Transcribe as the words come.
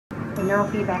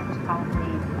Neurofeedback was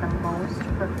probably the most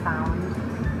profound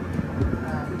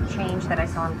change that I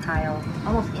saw in Kyle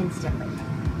almost instantly.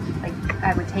 Like,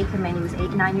 I would take him in, he was 8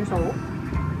 and 9 years old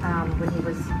when he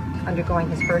was undergoing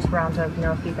his first round of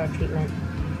neurofeedback treatment,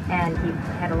 and he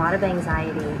had a lot of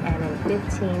anxiety, and in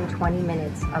 15-20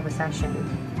 minutes of a session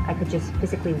I could just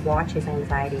physically watch his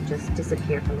anxiety just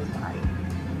disappear from his body.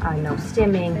 No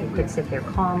stimming, he could sit there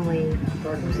calmly.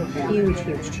 It was a huge,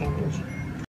 huge change.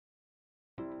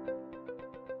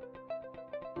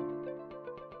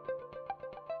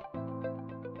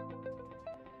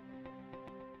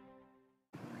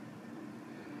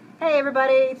 Hey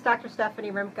everybody, it's Dr.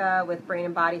 Stephanie Rimka with Brain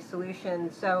and Body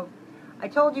Solutions. So I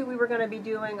told you we were going to be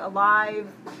doing a live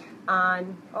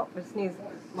on,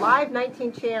 live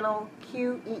 19 channel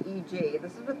QEEG.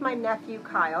 This is with my nephew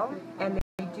Kyle, and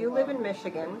they do live in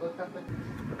Michigan.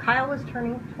 Kyle was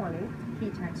turning 20. He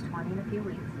turns 20 in a few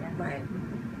weeks, yes. Right.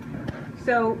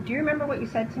 So do you remember what you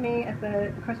said to me at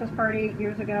the Christmas party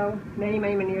years ago, many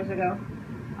years ago?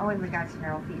 Oh, in regards to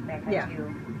neurofeedback, I Yeah.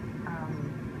 do.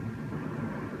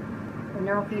 The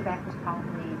neurofeedback was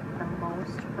probably the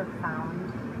most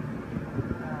profound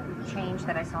change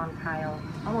that I saw in Kyle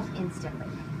almost instantly.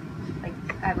 Like,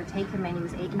 I would take him in, he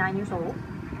was 8 and 9 years old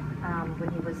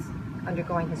when he was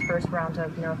undergoing his first round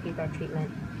of neurofeedback treatment,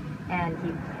 and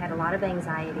he had a lot of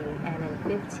anxiety, and in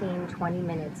 15-20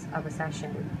 minutes of a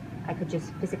session I could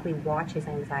just physically watch his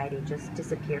anxiety just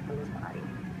disappear from his body.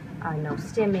 No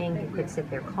stimming, he could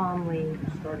sit there calmly.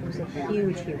 It was a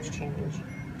huge, huge change.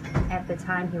 At the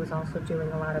time, he was also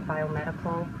doing a lot of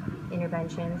biomedical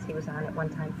interventions. He was on at one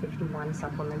time 51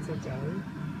 supplements a day.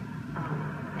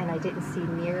 And I didn't see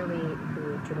nearly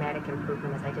the dramatic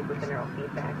improvement as I did with the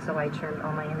neurofeedback, so I turned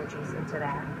all my energies into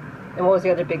that. And what was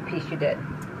the other big piece you did?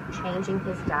 Changing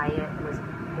his diet was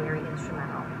very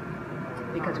instrumental.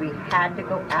 Because we had to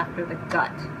go after the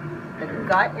gut. The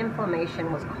gut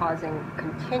inflammation was causing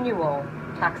continual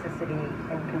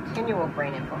toxicity and continual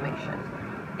brain inflammation.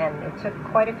 And it took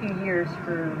quite a few years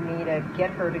for me to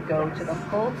get her to go to the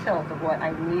full tilt of what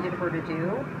I needed her to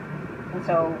do. And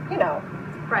so, you know,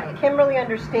 Right. Kim really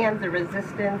understands the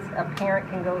resistance a parent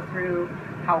can go through,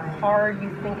 how hard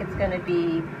you think it's going to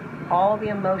be, all the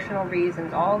emotional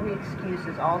reasons, all the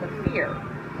excuses, all the fear.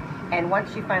 And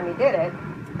once she finally did it,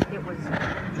 it was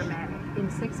dramatic. In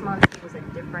 6 months, he was a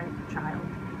different child.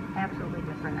 Absolutely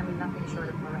different. I mean, nothing short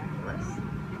of miraculous.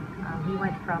 He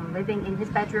went from living in his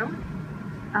bedroom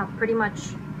pretty much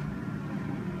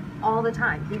all the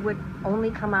time. He would only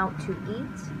come out to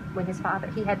eat when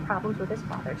he had problems with his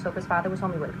father. So if his father was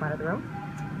home, he wouldn't come out of the room.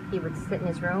 He would sit in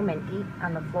his room and eat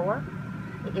on the floor.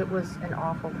 It was an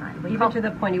awful time. Even to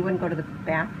the point he wouldn't go to the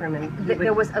bathroom. And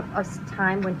there was a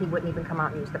time when he wouldn't even come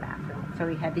out and use the bathroom. So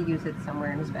he had to use it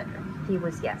somewhere in his bedroom. He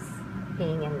was, yes,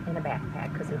 peeing in a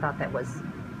backpack because he thought that was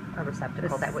a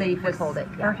receptacle that would hold it.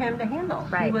 For him to handle.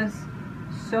 Right. He was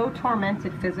so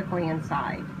tormented physically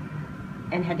inside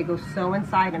and had to go so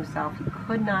inside himself, he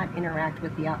could not interact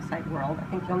with the outside world. I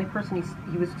think the only person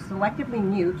he was selectively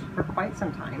mute for quite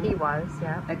some time. He was,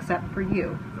 yeah. Except for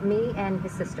you. Me and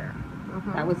his sister.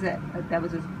 Mm-hmm. That was it. That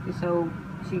was his, so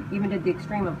she even did the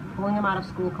extreme of pulling him out of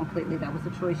school completely. That was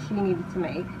the choice she needed to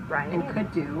make and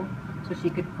could do, so she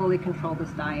could fully control this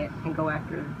diet and go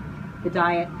after the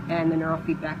diet and the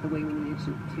neurofeedback the way we needed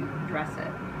to address it.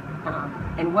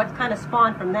 And what kind of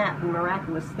spawned from that, the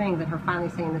miraculous thing that her finally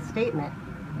saying the statement,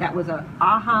 that was a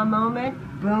aha moment,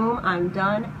 boom, I'm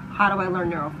done, how do I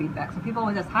learn neurofeedback? So people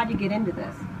always ask, how'd you get into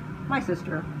this? My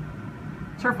sister.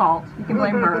 It's her fault, you can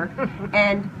blame her.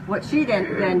 And what she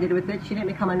then did with it, she didn't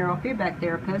become a neurofeedback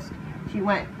therapist, she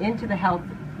went into the health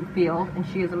field, and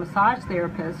she is a massage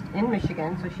therapist in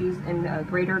Michigan, so she's in the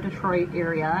greater Detroit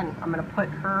area, and I'm going to put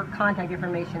her contact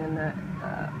information in the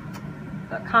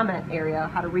comment area,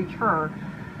 how to reach her.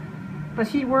 But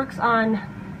she works on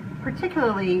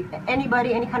particularly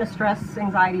anybody, any kind of stress,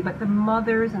 anxiety, but the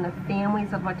mothers and the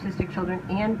families of autistic children,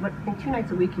 and I think 2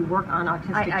 nights a week you work on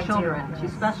autistic children. Do, yes. She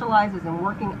specializes in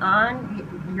working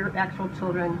on your actual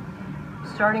children,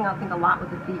 starting out, I think, a lot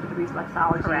with the feet, with the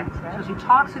reflexology. Correct. So she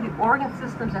talks through the organ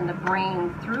systems and the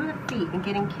brain through the feet, and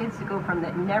getting kids to go from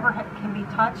that never can be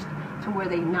touched to where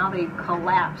they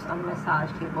collapse on the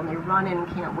massage table and they run in and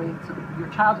can't wait. So your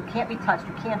child who can't be touched,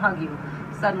 who can't hug you,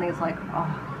 suddenly is like, oh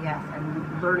yes,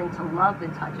 I'm learning to love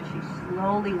and touch as she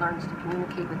slowly learns to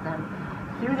communicate with them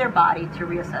through their body to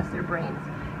reassess their brains.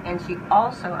 And she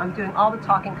also, I'm doing all the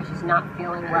talking because she's not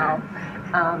feeling well.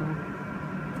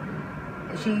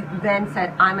 she then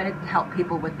said, I'm going to help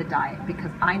people with the diet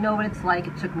because I know what it's like.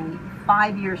 It took me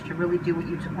 5 years to really do what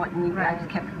you want. And I just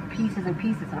kept pieces and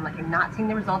pieces. And I'm like, you're not seeing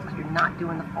the results because you're not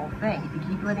doing the full thing. If you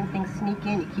keep letting things sneak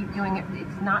in, you keep doing it,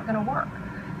 it's not going to work.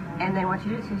 And then once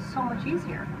you do it, it's so much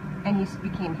easier. And he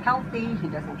became healthy. He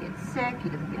doesn't get sick. He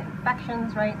doesn't get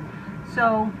infections, right?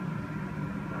 So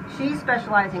she's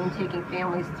specializing in taking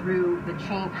families through the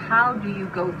change. How do you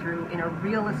go through in a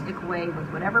realistic way with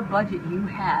whatever budget you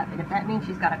have? And if that means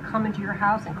she's got to come into your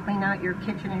house and clean out your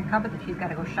kitchen and your cupboard, if she's got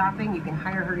to go shopping, you can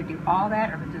hire her to do all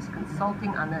that, or just consulting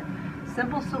on the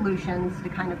simple solutions to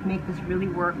kind of make this really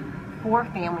work for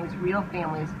families, real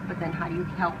families. But then how do you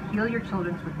help heal your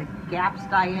children with the GAPS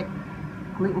diet,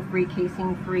 gluten-free,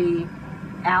 casein-free,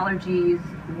 allergies,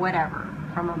 whatever.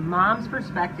 From a mom's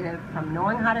perspective, from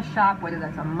knowing how to shop, whether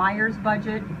that's a Myers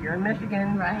budget, if you're in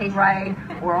Michigan, right,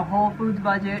 or a Whole Foods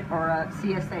budget, or a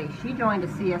CSA. She joined a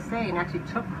CSA and actually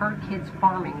took her kids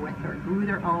farming with her, grew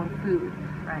their own food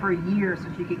for years so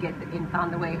she could get and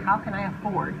found the way, how can I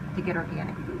afford to get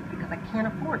organic food? Because I can't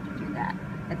afford to do that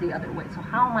the other way. So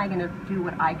how am I going to do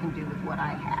what I can do with what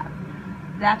I have?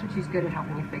 That's what she's good at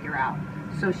helping you figure out.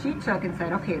 So she took and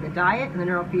said, okay, the diet and the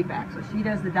neurofeedback. So she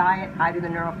does the diet, I do the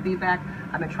neurofeedback.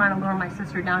 I've been trying to lure my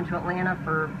sister down to Atlanta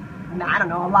for, I don't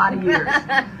know, a lot of years.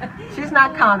 She's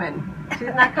not coming.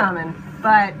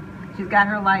 But she's got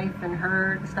her life and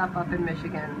her stuff up in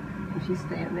Michigan, and she's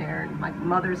staying there. And my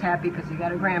mother's happy because she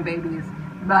got her grandbabies.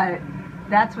 But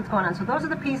that's what's going on. So those are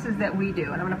the pieces that we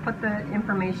do. And I'm going to put the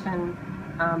information.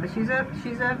 But she's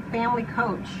a family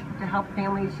coach to help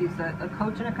families. She's a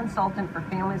coach and a consultant for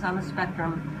families on the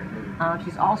spectrum.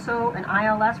 She's also an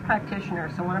ILS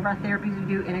practitioner. So one of our therapies we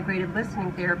do, integrated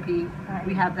listening therapy,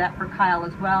 we have that for Kyle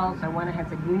as well. So I went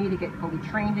ahead and said, you need to get fully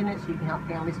trained in it so you can help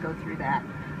families go through that.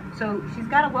 So she's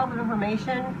got a wealth of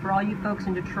information for all you folks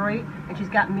in Detroit, and she's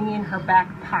got me in her back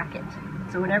pocket.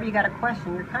 So whenever you got a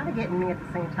question, you're kind of getting me at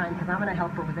the same time because I'm going to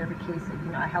help her with every case.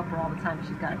 I help her all the time if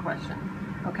she's got a question.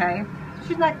 Okay? So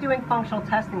she's not doing functional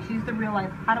testing. She's the real life,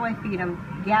 how do I feed them?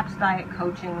 GAPS diet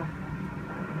coaching.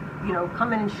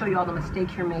 Come in and show you all the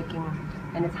mistakes you're making.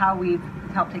 And it's how we've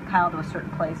helped take Kyle to a certain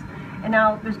place. And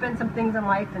now there's been some things in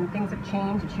life and things have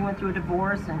changed. And she went through a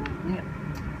divorce and,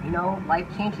 life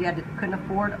changed. She couldn't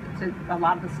afford a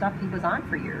lot of the stuff he was on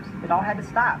for years. It all had to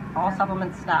stop. All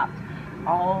supplements stopped.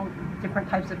 All different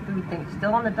types of food things.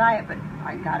 Still on the diet, but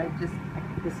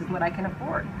this is what I can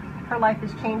afford. Her life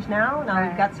has changed now. Now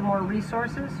we've got some more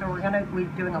resources, so we're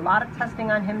doing a lot of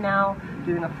testing on him now,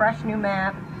 doing a fresh new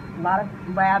map, a lot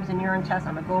of labs and urine tests.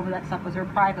 I'm going to go over that stuff with her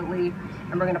privately,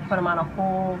 and we're going to put him on a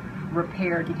whole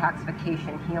repair,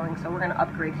 detoxification, healing. So we're going to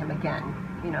upgrade him again,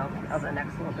 over the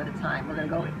next little bit of time. We're going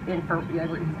to go in for,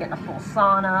 he's getting a full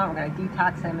sauna. We're going to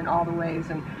detox him in all the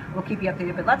ways, and we'll keep you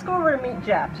updated. But let's go over to meet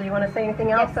Jeff. So you want to say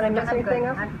anything else? Did I miss anything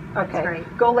else? Okay.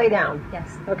 Great. Go lay down.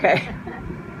 Yes. Okay.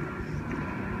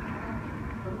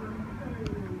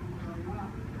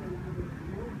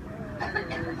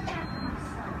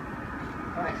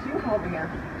 Alright, so you can come over here.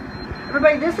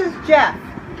 Everybody, this is Jeff.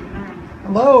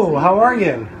 Hello, how are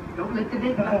you? Don't let the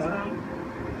big bugs go.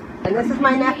 And this is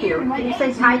my nephew. Can you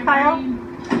say hi, Kyle?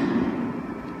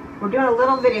 We're doing a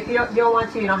little video. If you don't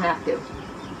want to, you don't have to.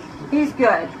 He's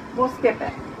good. We'll skip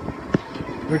it.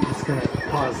 We're just going to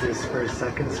pause this for a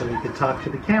second so we can talk to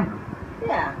the camera.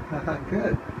 Yeah.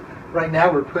 Good. Right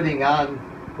now we're putting on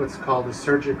what's called a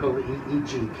surgical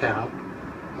EEG cap.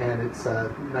 And it's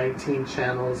 19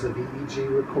 channels of EEG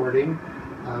recording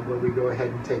where we go ahead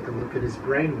and take a look at his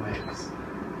brain waves.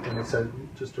 And it's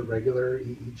just a regular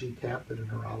EEG cap that a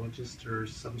neurologist or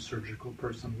some surgical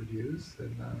person would use.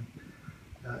 And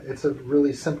it's a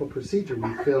really simple procedure.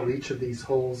 We fill each of these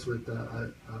holes with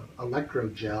a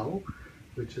electrogel,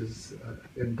 which is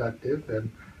inductive, and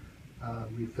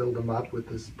we filled them up with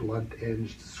this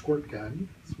blunt-edged squirt gun.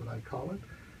 That's what I call it.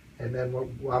 And then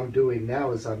what I'm doing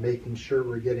now is I'm making sure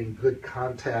we're getting good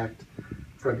contact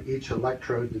from each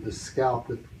electrode to the scalp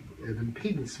with an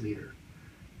impedance meter.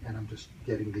 And I'm just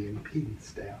getting the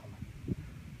impedance down.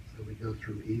 So we go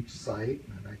through each site,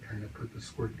 and I kind of put the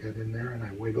squirt gun in there, and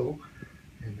I wiggle.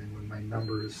 And then when my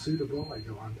number is suitable, I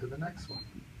go on to the next one.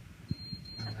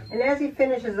 And as he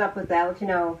finishes up with that, let you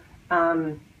know,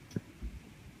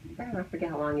 I forget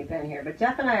how long you've been here, but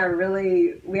Jeff and I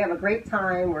we have a great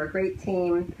time. We're a great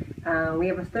team. We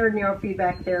have a third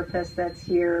neurofeedback therapist that's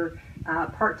here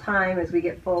part-time as we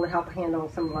get full to help handle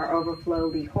some of our overflow.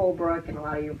 Lee Holbrook, and a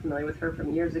lot of you are familiar with her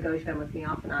from years ago. She's been with me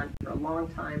off and on for a long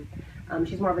time.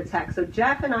 She's more of a tech. So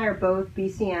Jeff and I are both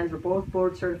BCNs. We're both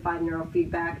board-certified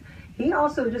neurofeedback. He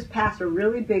also just passed a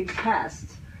really big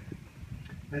test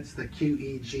That's the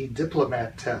QEEG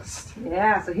diplomat test.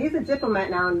 Yeah, so he's a diplomat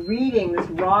now and reading this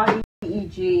raw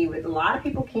EEG. With a lot of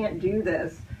people can't do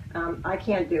this. I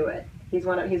can't do it. He's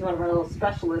one of our little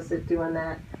specialists at doing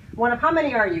that. How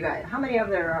many are you guys? How many of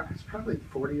there are? It's probably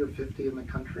 40 or 50 in the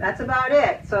country. That's about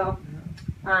it. So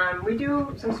we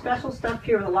do some special stuff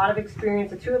here with a lot of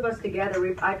experience. The two of us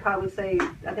together, I'd probably say,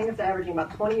 I think it's averaging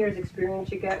about 20 years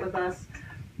experience you get with us,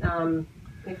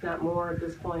 if not more at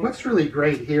this point. What's really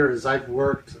great here is I've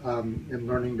worked in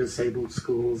learning disabled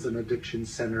schools and addiction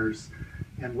centers,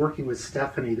 and working with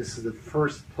Stephanie, this is the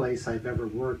first place I've ever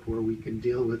worked where we can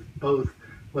deal with both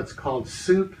what's called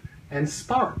soup and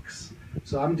sparks.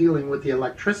 So I'm dealing with the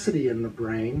electricity in the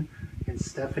brain, and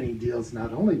Stephanie deals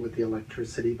not only with the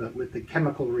electricity, but with the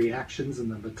chemical reactions and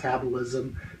the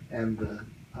metabolism and the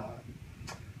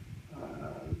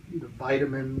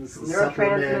vitamins, the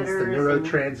supplements, the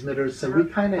neurotransmitters. So we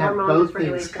kind of have both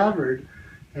things covered.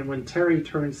 And when Terry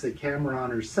turns the camera on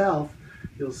herself,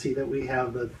 you'll see that we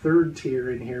have the third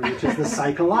tier in here, which is the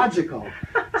psychological.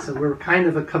 So we're kind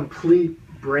of a complete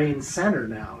brain center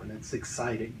now, and it's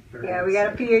exciting. Yeah, we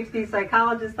got a PhD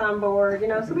psychologist on board,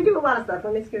 so we do a lot of stuff.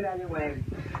 Let me scoot out of your way.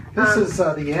 This is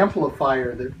the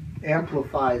amplifier that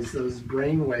amplifies those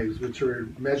brain waves, which are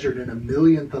measured in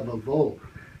 1/1,000,000th of a volt.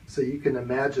 So you can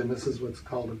imagine this is what's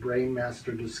called a Brain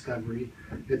Master discovery.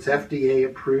 It's FDA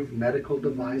approved medical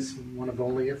device, one of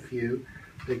only a few.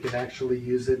 They can actually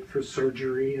use it for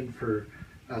surgery and for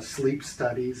sleep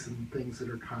studies and things that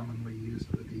are commonly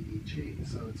used with EEG.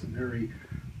 So it's a very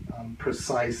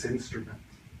precise instrument.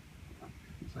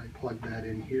 So I plug that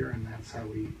in here, and that's how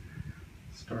we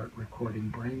start recording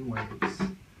brain waves.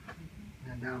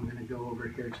 And now I'm going to go over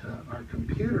here to our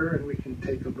computer, and we can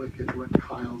take a look at what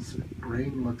Kyle's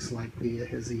brain looks like via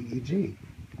his EEG.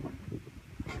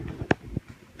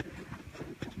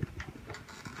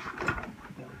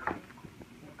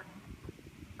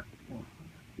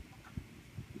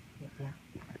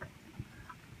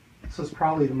 This is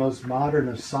probably the most modern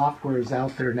of softwares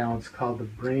out there now. It's called the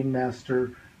Brain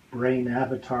Master Brain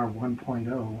Avatar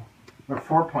 1.0, or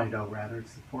 4.0 rather.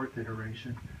 It's the 4th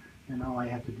iteration. And all I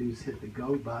have to do is hit the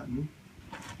go button.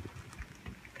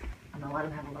 I'm gonna let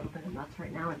him have a little bit of nuts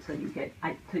right now until you get,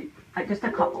 just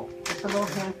a couple, just a little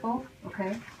handful,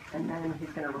 okay? And then he's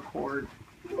gonna record.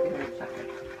 He's gonna check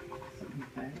it.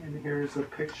 Okay, and here's a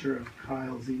picture of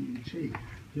Kyle's EEG.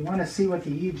 If you want to see what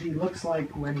the EEG looks like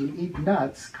when you eat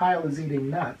nuts, Kyle is eating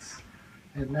nuts,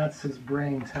 and that's his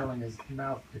brain telling his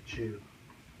mouth to chew.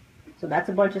 So that's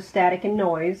a bunch of static and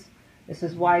noise. This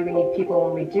is why we need people,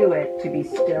 when we do it, to be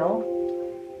still.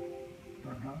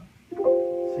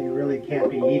 So you really can't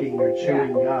be eating or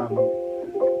chewing gum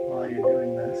while you're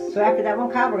doing this. So after that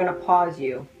one, Kyle, we're going to pause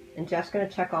you. And Jeff's going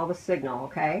to check all the signal,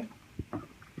 okay?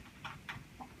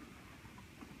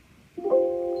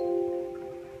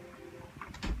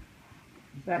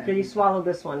 So after you swallow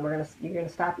this one, you're going to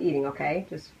stop eating, okay?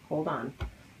 Just hold on.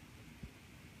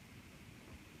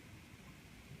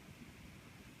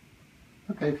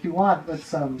 Okay, if you want,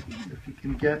 let's if you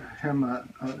can get him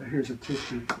here's a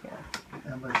tissue,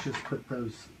 and let's just put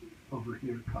those over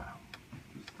here, Kyle.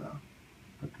 Just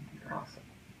put them here. Awesome.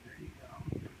 There you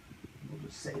go. We'll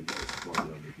just save those for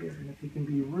you over here, and if you can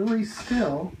be really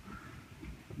still,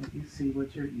 let me see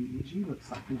what your EEG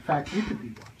looks like. In fact, you could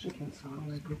be watching. So why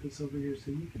don't I put this over here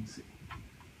so you can see?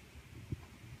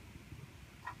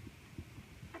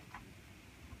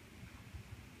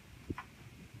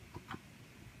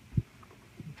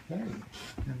 Okay,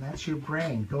 and that's your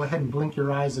brain. Go ahead and blink your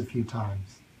eyes a few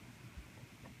times.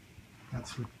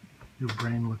 That's what your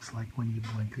brain looks like when you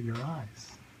blink your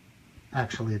eyes.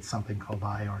 Actually, it's something called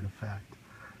eye artifact.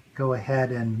 Go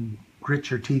ahead and grit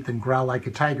your teeth and growl like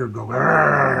a tiger. Go,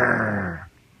 grrr.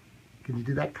 Can you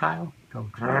do that, Kyle? Go,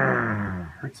 grrr.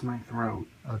 Hurts my throat.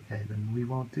 Okay, then we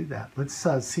won't do that. Let's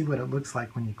see what it looks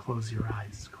like when you close your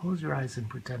eyes. Close your eyes and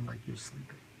pretend like you're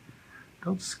sleeping.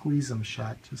 Don't squeeze them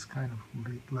shut. Just kind of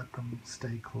let them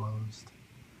stay closed.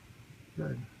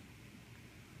 Good.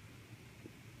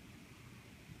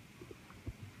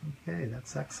 Okay,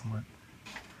 that's excellent.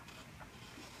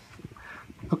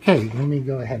 Okay, let me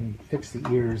go ahead and fix the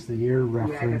ears. The ear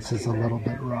reference is a little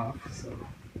bit rough.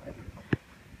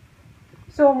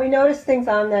 So when we notice things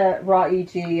on the raw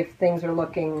EEG, if things are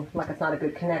looking like it's not a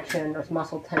good connection, there's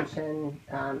muscle tension,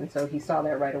 and so he saw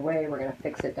that right away, we're going to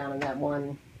fix it down in that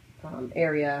one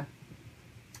area.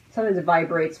 Sometimes it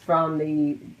vibrates from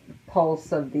the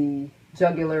pulse of the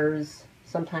jugulars.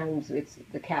 Sometimes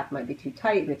the cap might be too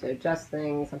tight. We have to adjust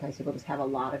things. Sometimes people just have a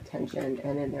lot of tension,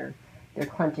 and then they're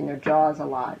clenching their jaws a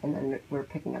lot, and then we're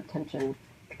picking up tension,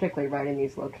 particularly right in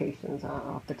these locations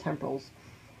off the temporals.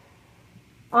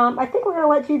 I think we're going to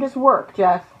let you just work,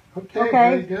 Jeff. Okay,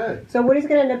 very good. So what he's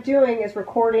going to end up doing is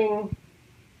recording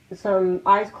some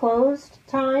eyes closed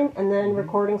time and then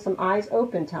recording some eyes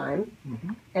open time.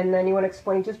 And then you want to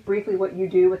explain just briefly what you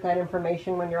do with that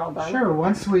information when you're all done? Sure.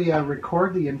 Once we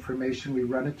record the information, we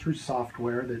run it through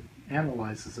software that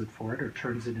analyzes it for it or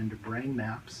turns it into brain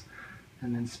maps,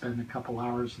 and then spend a couple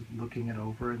hours looking it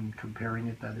over and comparing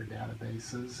it to other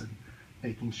databases and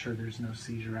making sure there's no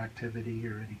seizure activity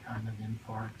or any kind of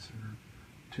infarcts or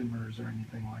tumors or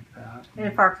anything like that. And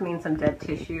infarct means some dead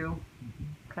tissue.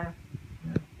 Okay.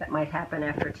 Yeah. That might happen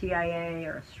after a TIA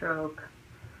or a stroke.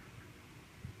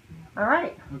 All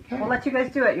right. Okay. We'll let you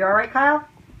guys do it. You all right, Kyle?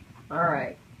 All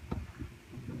right.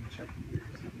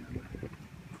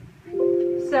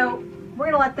 So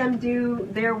we're going to let them do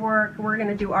their work. We're going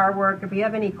to do our work. If you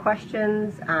have any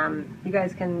questions, you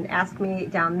guys can ask me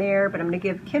down there. But I'm going to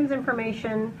give Kim's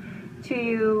information to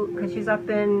you because she's up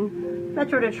in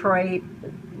Metro Detroit.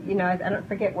 You know, I don't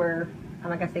forget where, I'm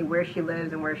not going to say where she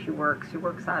lives and where she works. She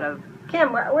works out of,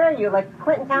 Kim, where are you? Like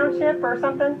Clinton Township or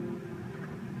something?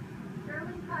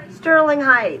 Sterling Heights. Sterling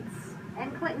Heights.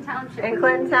 And Clinton Township. In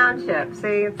Clinton Township.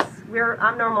 See,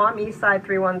 I'm normal. I'm East Side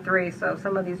 313, so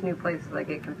some of these new places I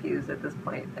get confused at this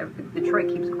point. Detroit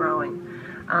keeps growing.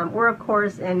 We're, of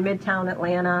course, in Midtown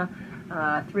Atlanta,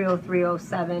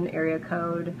 30307 area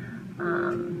code.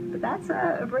 But that's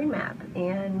a brain map,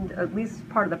 and at least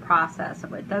part of the process.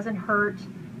 If it doesn't hurt,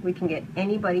 we can get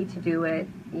anybody to do it.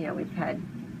 You know, we've had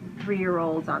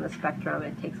 3-year-olds on the spectrum.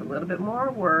 It takes a little bit more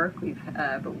work,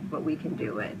 but we can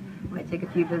do it. It might take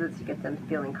a few visits to get them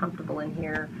feeling comfortable in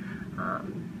here.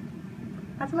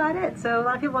 That's about it. So a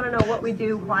lot of people want to know what we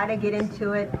do, why to get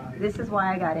into it. This is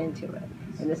why I got into it.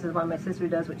 And this is why my sister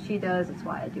does what she does. It's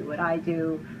why I do what I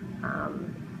do.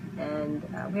 And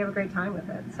we have a great time with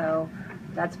it. So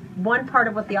that's one part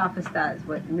of what the office does,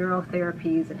 with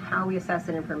neurotherapies and how we assess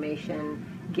that information,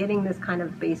 getting this kind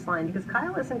of baseline, because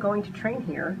Kyle isn't going to train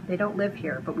here. They don't live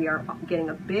here, but we are getting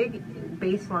a big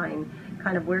baseline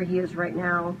kind of where he is right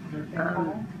now.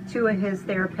 Two of his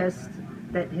therapists,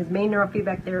 that his main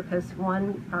neurofeedback therapist,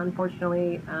 one,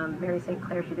 unfortunately, Mary St.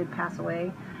 Clair, she did pass away,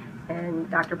 and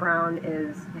Dr. Brown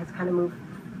has kind of moved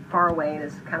far away and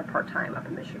is kind of part-time up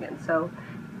in Michigan. So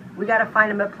we got to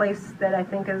find him a place that I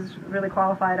think is really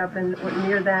qualified up in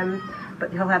near them,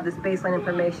 but he'll have this baseline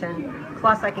information.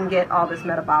 Plus, I can get all this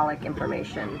metabolic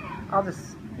information.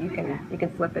 You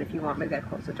can flip it if you want. Maybe I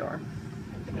close the door.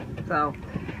 So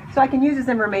I can use this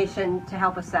information to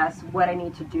help assess what I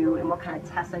need to do and what kind of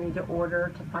tests I need to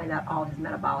order to find out all his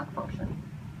metabolic function.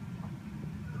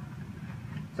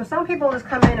 So some people just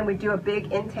come in and we do a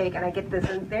big intake, and I get this,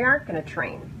 and they aren't going to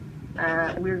train.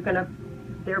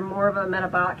 They're more of a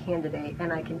metabolic candidate,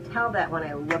 and I can tell that when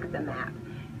I look at the map.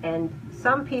 And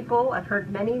some people, I've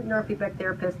heard many neurofeedback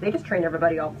therapists, they just train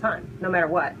everybody all the time, no matter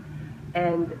what.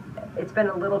 And it's been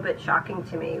a little bit shocking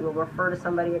to me. We'll refer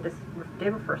somebody to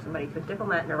a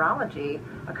diplomat in neurology,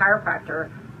 a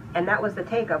chiropractor, and that was the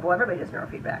take of, well, everybody does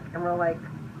neurofeedback. And we're like,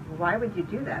 why would you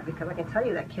do that? Because I can tell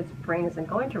you that kid's brain isn't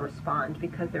going to respond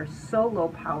because they're so low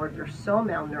powered, they're so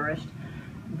malnourished,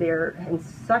 they're in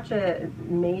such a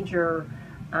major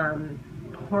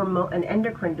hormone and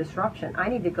endocrine disruption. I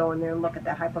need to go in there and look at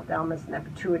that hypothalamus and that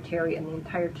pituitary and the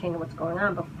entire chain of what's going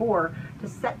on before to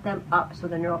set them up so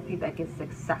the neurofeedback is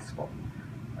successful.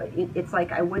 It's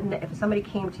like I wouldn't, if somebody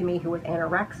came to me who was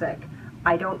anorexic,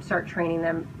 I don't start training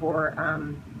them for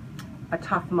a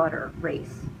Tough Mudder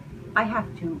race. I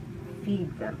have to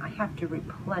feed them. I have to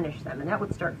replenish them, and that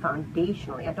would start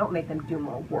foundationally. I don't make them do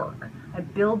more work. I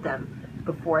build them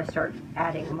before I start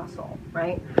adding muscle,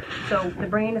 right? So the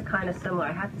brain is kind of similar.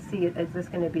 I have to see, is this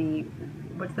going to be,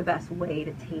 what's the best way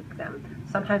to take them?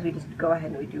 Sometimes we just go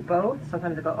ahead and we do both.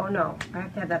 Sometimes I go, oh no, I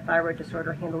have to have that thyroid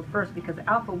disorder handled first because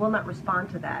alpha will not respond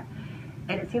to that.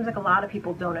 And it seems like a lot of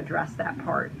people don't address that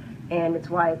part, and it's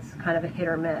why it's kind of a hit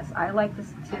or miss. I like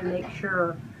to make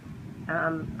sure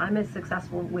I'm as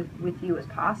successful with you as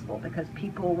possible, because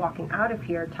people walking out of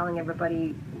here telling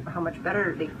everybody how much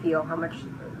better they feel, how much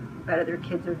better their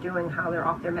kids are doing, how they're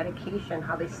off their medication,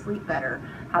 how they sleep better,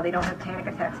 how they don't have panic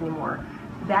attacks anymore.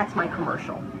 That's my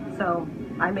commercial. So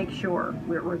I make sure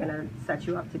we're going to set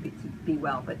you up to be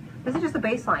well. But this is just a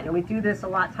baseline, and we do this a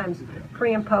lot of times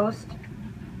pre and post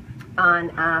on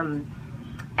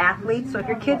athletes. So if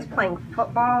your kid's playing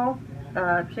football,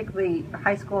 particularly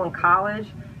high school and college,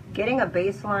 getting a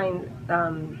baseline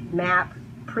map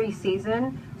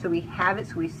pre-season, so we have it,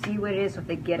 so we see what it is. So if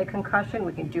they get a concussion,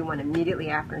 we can do one immediately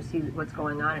after and see what's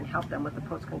going on and help them with the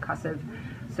post-concussive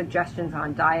suggestions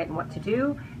on diet and what to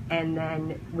do. and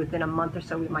then within a month or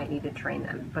so we might need to train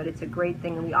them. But it's a great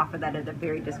thing, and we offer that at a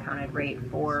very discounted rate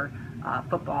for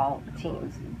football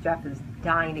teams. Jeff is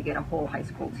dying to get a whole high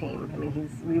school team. I mean,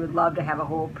 we would love to have a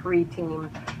whole pre-team,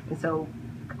 and so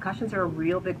concussions are a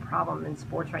real big problem in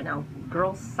sports right now.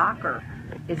 Girls soccer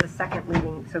is the second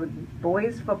leading, so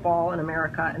boys football in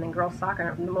America and then girls soccer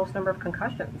have the most number of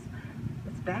concussions.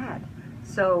 It's bad.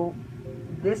 So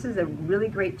this is a really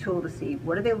great tool to see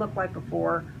what do they look like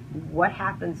before, what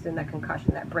happens in that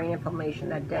concussion, that brain inflammation,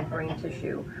 that dead brain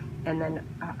tissue, and then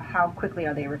how quickly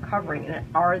are they recovering, and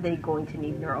are they going to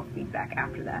need neurofeedback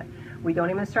after that. We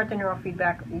don't even start the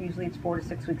neurofeedback, usually it's 4 to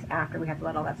 6 weeks after. We have to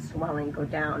let all that swelling go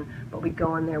down, but we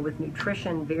go in there with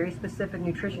nutrition, very specific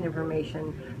nutrition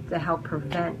information to help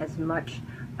prevent as much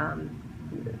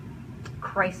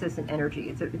crisis and energy.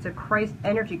 It's a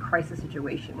energy crisis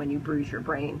situation when you bruise your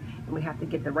brain, and we have to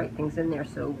get the right things in there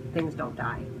so things don't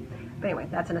die. But anyway,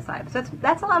 that's an aside. So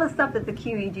that's a lot of stuff that the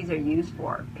QEEGs are used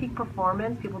for. Peak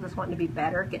performance, people just wanting to be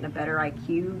better, getting a better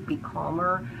IQ, be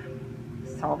calmer,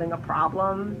 solving a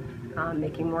problem,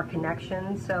 making more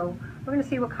connections. So we're going to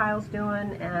see what Kyle's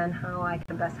doing and how I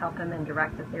can best help him and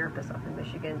direct the therapist up in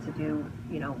Michigan to do,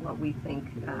 what we think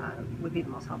would be the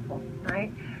most helpful. All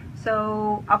right.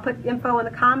 So I'll put info in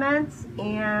the comments,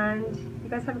 and you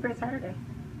guys have a great Saturday.